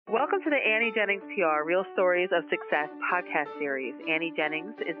Welcome to the Annie Jennings PR Real Stories of Success podcast series. Annie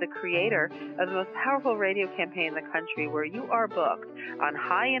Jennings is the creator of the most powerful radio campaign in the country, where you are booked on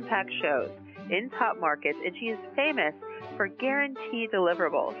high-impact shows in top markets, and she is famous for guaranteed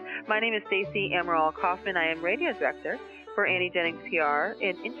deliverables. My name is Stacey Amaral Kaufman. I am radio director for Annie Jennings PR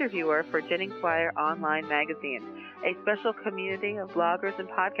and interviewer for Jennings Wire Online Magazine, a special community of bloggers and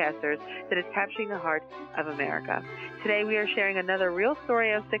podcasters that is capturing the heart of America. Today we are sharing another real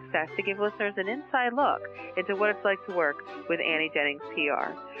story of success to give listeners an inside look into what it's like to work with Annie Jennings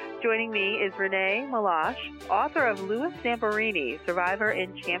PR. Joining me is Renee Malash, author of Louis Zamperini, Survivor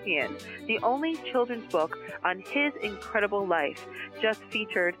and Champion, the only children's book on his incredible life, just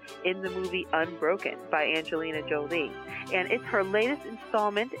featured in the movie Unbroken by Angelina Jolie. And it's her latest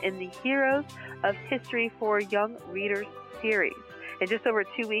installment in the Heroes of History for Young Readers series. In just over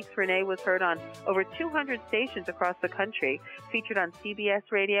 2 weeks, Renee was heard on over 200 stations across the country, featured on CBS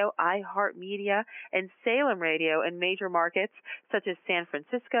Radio, iHeartMedia, and Salem Radio in major markets such as San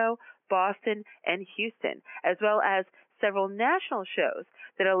Francisco, Boston, and Houston, as well as several national shows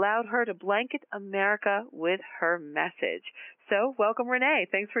that allowed her to blanket America with her message. So, welcome, Renee.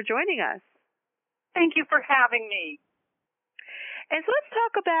 Thanks for joining us. Thank you for having me. And so let's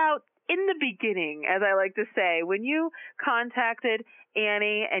talk about in the beginning, as I like to say, when you contacted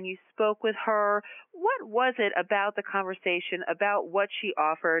Annie and you spoke with her, what was it about the conversation, about what she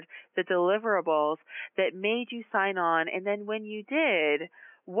offered, the deliverables, that made you sign on? And then when you did,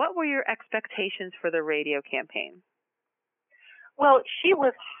 what were your expectations for the radio campaign? Well, she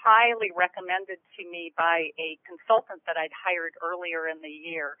was highly recommended to me by a consultant that I'd hired earlier in the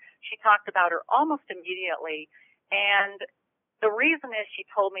year. She talked about her almost immediately, and the reason is she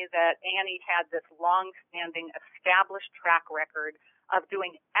told me that Annie had this long-standing, established track record of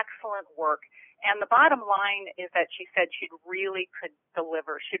doing excellent work. And the bottom line is that she said she really could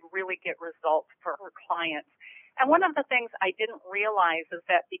deliver. She'd really get results for her clients. And one of the things I didn't realize is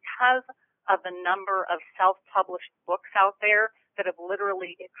that because of the number of self-published books out there that have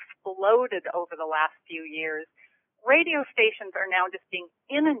literally exploded over the last few years, radio stations are now just being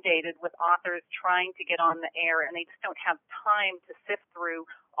inundated with authors trying to get on the air, and they just don't have time to sift through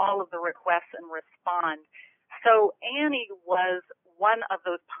all of the requests and respond. So Annie was one of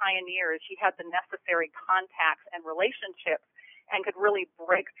those pioneers. She had the necessary contacts and relationships and could really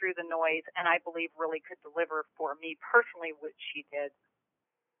break through the noise, and I believe really could deliver for me personally, which she did.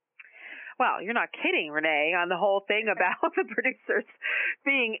 Well, you're not kidding, Renee, on the whole thing about the producers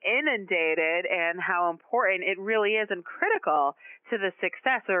being inundated and how important it really is and critical to the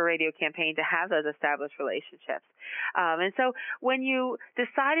success of a radio campaign to have those established relationships. And so when you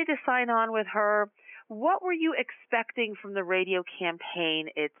decided to sign on with her, what were you expecting from the radio campaign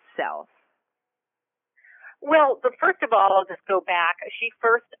itself? Well, first of all, I'll just go back. She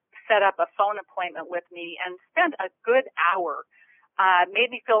first set up a phone appointment with me and spent a good hour. Made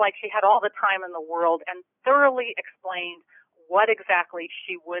me feel like she had all the time in the world and thoroughly explained what exactly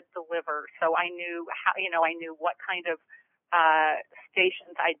she would deliver. So I knew how, I knew what kind of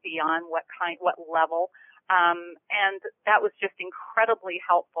stations I'd be on, what level, and that was just incredibly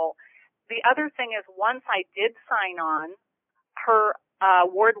helpful. The other thing is, once I did sign on, her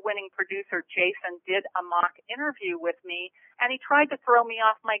award-winning producer Jason did a mock interview with me, and he tried to throw me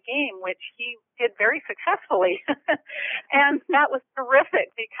off my game, which he did very successfully. And that was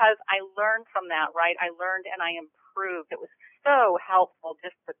terrific because I learned from that, right? I learned and I improved. It was so helpful,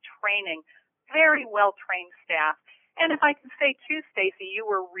 just the training, very well-trained staff. And if I can say too, Stacey, you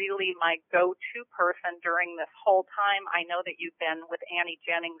were really my go-to person during this whole time. I know that you've been with Annie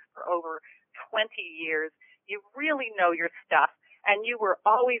Jennings for over 20 years. You really know your stuff. And you were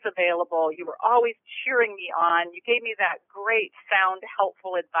always available. You were always cheering me on. You gave me that great, sound,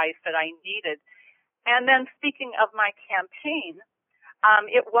 helpful advice that I needed. And then speaking of my campaign,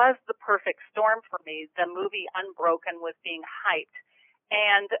 it was the perfect storm for me. The movie Unbroken was being hyped.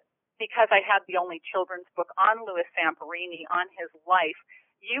 And because I had the only children's book on Louis Zamperini, on his life,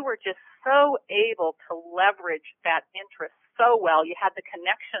 you were just so able to leverage that interest so well. You had the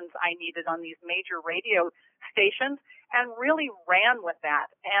connections I needed on these major radio stations and really ran with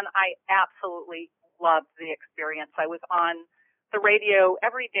that. And I absolutely loved the experience. I was on the radio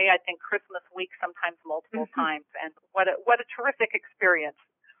every day, I think Christmas week, sometimes multiple times. And what a terrific experience.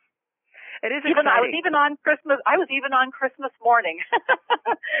 It is exciting. I was even on Christmas morning.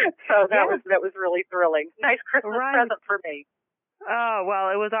 So that was really thrilling. Nice Christmas present for me. Oh,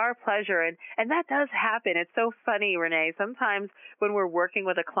 well, it was our pleasure. And that does happen. It's so funny, Renee. Sometimes when we're working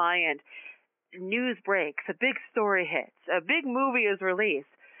with a client, news breaks, a big story hits, a big movie is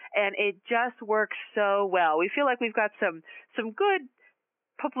released, and it just works so well. We feel like we've got some good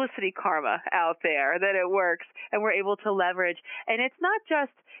publicity karma out there, that it works and we're able to leverage. And it's not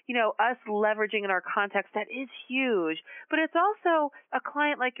just, us leveraging in our context. That is huge, but it's also a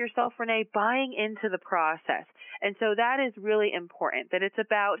client like yourself, Renee, buying into the process. And so that is really important, that it's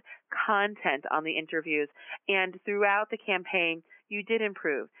about content on the interviews. And throughout the campaign, you did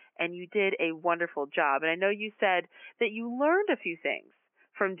improve and you did a wonderful job. And I know you said that you learned a few things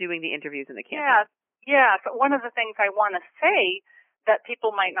from doing the interviews in the campaign. Yes. One of the things I want to say that people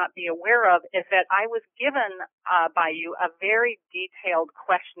might not be aware of is that I was given by you a very detailed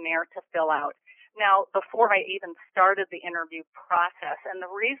questionnaire to fill out. Now, before I even started the interview process, and the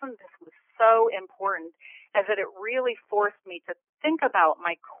reason this was so important is that it really forced me to think about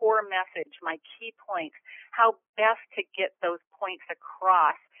my core message, my key points, how best to get those points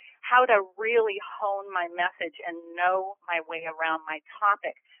across, how to really hone my message and know my way around my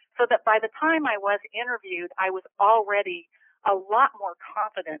topic, so that by the time I was interviewed, I was already a lot more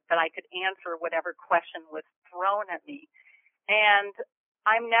confident that I could answer whatever question was thrown at me. And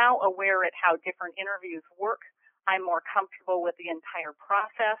I'm now aware at how different interviews work. I'm more comfortable with the entire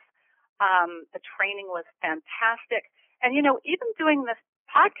process. The training was fantastic. And, even doing this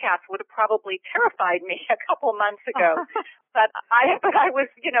podcast would have probably terrified me a couple months ago. But I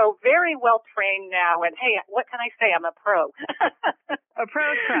was, very well trained now. And hey, what can I say? I'm a pro. A pro.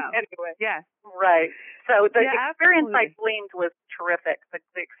 Anyway. Yes. Right. So the experience absolutely. I gleaned was terrific.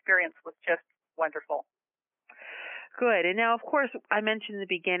 The experience was just wonderful. Good. And now, of course, I mentioned in the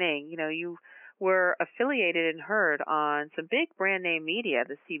beginning, you were affiliated and heard on some big brand name media,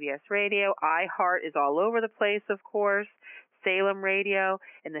 the CBS Radio, iHeart is all over the place, of course. Salem Radio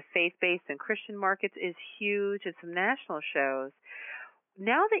in the faith-based and Christian markets is huge, and some national shows.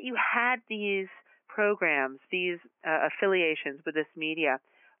 Now that you had these programs, these affiliations with this media,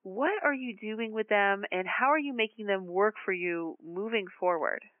 what are you doing with them, and how are you making them work for you moving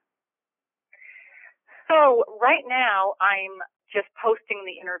forward? So right now, I'm just posting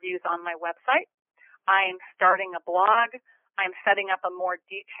the interviews on my website. I'm starting a blog. I'm setting up a more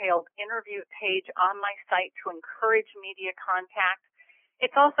detailed interview page on my site to encourage media contact.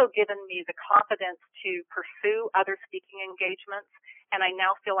 It's also given me the confidence to pursue other speaking engagements, and I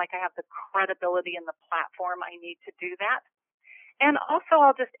now feel like I have the credibility and the platform I need to do that. And also,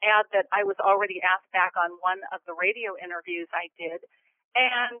 I'll just add that I was already asked back on one of the radio interviews I did,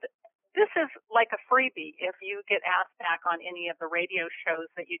 and this is like a freebie if you get asked back on any of the radio shows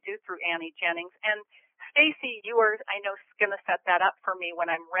that you do through Annie Jennings. And Stacy, you are, I know, going to set that up for me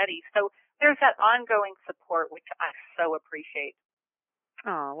when I'm ready. So there's that ongoing support, which I so appreciate.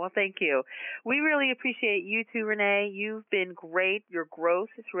 Oh, well, thank you. We really appreciate you too, Renee. You've been great, your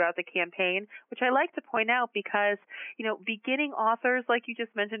growth throughout the campaign, which I like to point out because, beginning authors, like you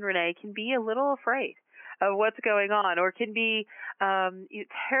just mentioned, Renee, can be a little afraid of what's going on, or can be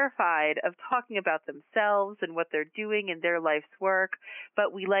terrified of talking about themselves and what they're doing in their life's work.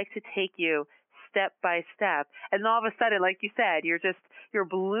 But we like to take you step by step. And all of a sudden, like you said, you're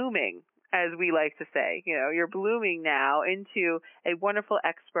blooming, as we like to say. You're blooming now into a wonderful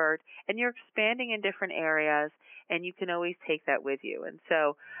expert, and you're expanding in different areas, and you can always take that with you. And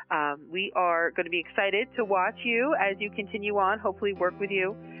so we are going to be excited to watch you as you continue on, hopefully work with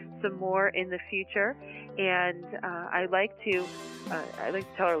you some more in the future. And I like to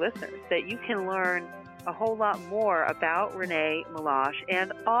tell our listeners that you can learn a whole lot more about Renee Milosh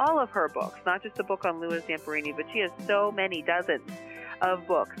and all of her books, not just the book on Louis Zamperini, but she has so many dozens of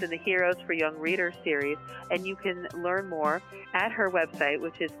books in the Heroes for Young Readers series, and you can learn more at her website,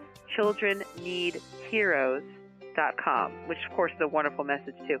 which is childrenneedheroes.com, which of course is a wonderful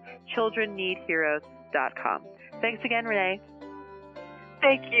message too, childrenneedheroes.com. Thanks again, Renee.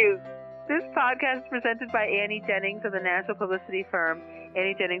 Thank you. This podcast is presented by Annie Jennings of the national publicity firm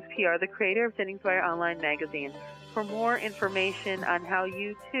Annie Jennings PR, the creator of Jennings Wire Online Magazine. For more information on how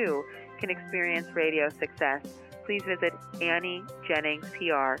you too can experience radio success, please visit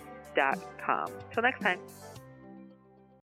AnnieJenningsPR.com. Till next time.